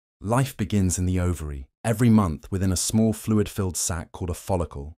Life begins in the ovary. Every month, within a small fluid-filled sac called a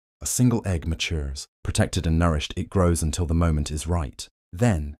follicle, a single egg matures. Protected and nourished, it grows until the moment is right.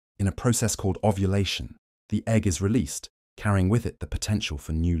 Then, in a process called ovulation, the egg is released, carrying with it the potential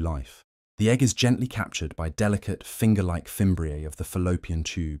for new life. The egg is gently captured by delicate, finger-like fimbriae of the fallopian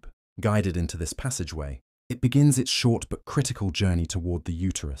tube. Guided into this passageway, it begins its short but critical journey toward the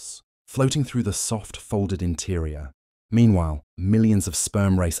uterus, floating through the soft, folded interior. Meanwhile, millions of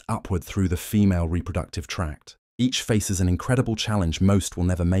sperm race upward through the female reproductive tract. Each faces an incredible challenge. Most will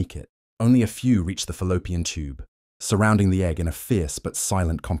never make it. Only a few reach the fallopian tube, surrounding the egg in a fierce but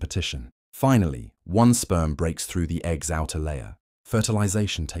silent competition. Finally, one sperm breaks through the egg's outer layer.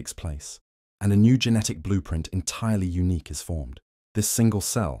 Fertilization takes place, and a new genetic blueprint entirely unique is formed. This single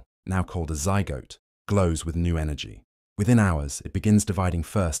cell, now called a zygote, glows with new energy. Within hours, it begins dividing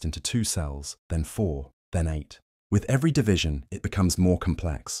first into 2 cells, then 4, then 8. With every division, it becomes more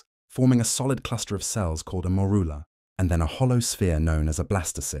complex, forming a solid cluster of cells called a morula, and then a hollow sphere known as a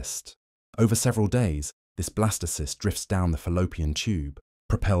blastocyst. Over several days, this blastocyst drifts down the fallopian tube,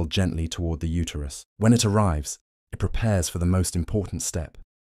 propelled gently toward the uterus. When it arrives, it prepares for the most important step,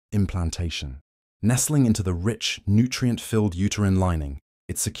 implantation. Nestling into the rich, nutrient-filled uterine lining,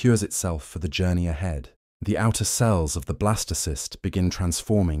 it secures itself for the journey ahead. The outer cells of the blastocyst begin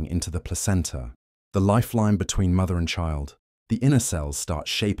transforming into the placenta, the lifeline between mother and child. The inner cells start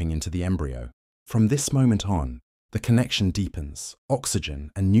shaping into the embryo. From this moment on, the connection deepens. Oxygen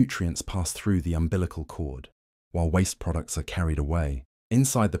and nutrients pass through the umbilical cord, while waste products are carried away.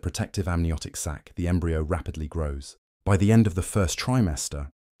 Inside the protective amniotic sac, the embryo rapidly grows. By the end of the first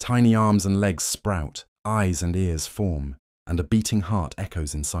trimester, tiny arms and legs sprout, eyes and ears form, and a beating heart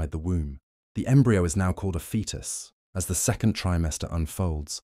echoes inside the womb. The embryo is now called a fetus. As the second trimester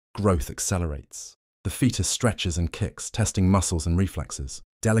unfolds, growth accelerates. The fetus stretches and kicks, testing muscles and reflexes.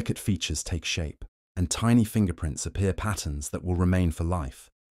 Delicate features take shape, and tiny fingerprints appear, patterns that will remain for life.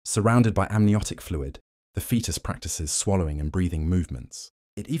 Surrounded by amniotic fluid, the fetus practices swallowing and breathing movements.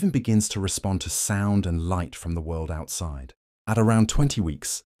 It even begins to respond to sound and light from the world outside. At around 20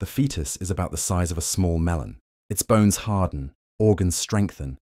 weeks, the fetus is about the size of a small melon. Its bones harden, organs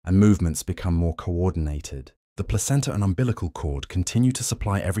strengthen, and movements become more coordinated. The placenta and umbilical cord continue to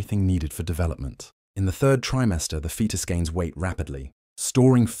supply everything needed for development. In the third trimester, the fetus gains weight rapidly,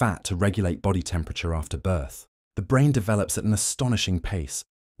 storing fat to regulate body temperature after birth. The brain develops at an astonishing pace,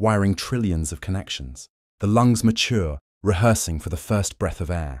 wiring trillions of connections. The lungs mature, rehearsing for the first breath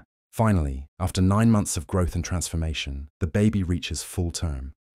of air. Finally, after 9 months of growth and transformation, the baby reaches full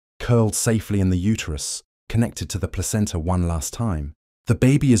term. Curled safely in the uterus, connected to the placenta one last time, the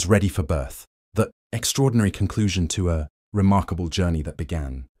baby is ready for birth. The extraordinary conclusion to a remarkable journey that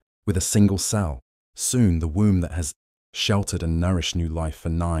began with a single cell. Soon, the womb that has sheltered and nourished new life for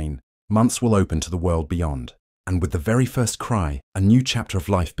 9 months will open to the world beyond. And with the very first cry, a new chapter of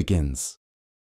life begins.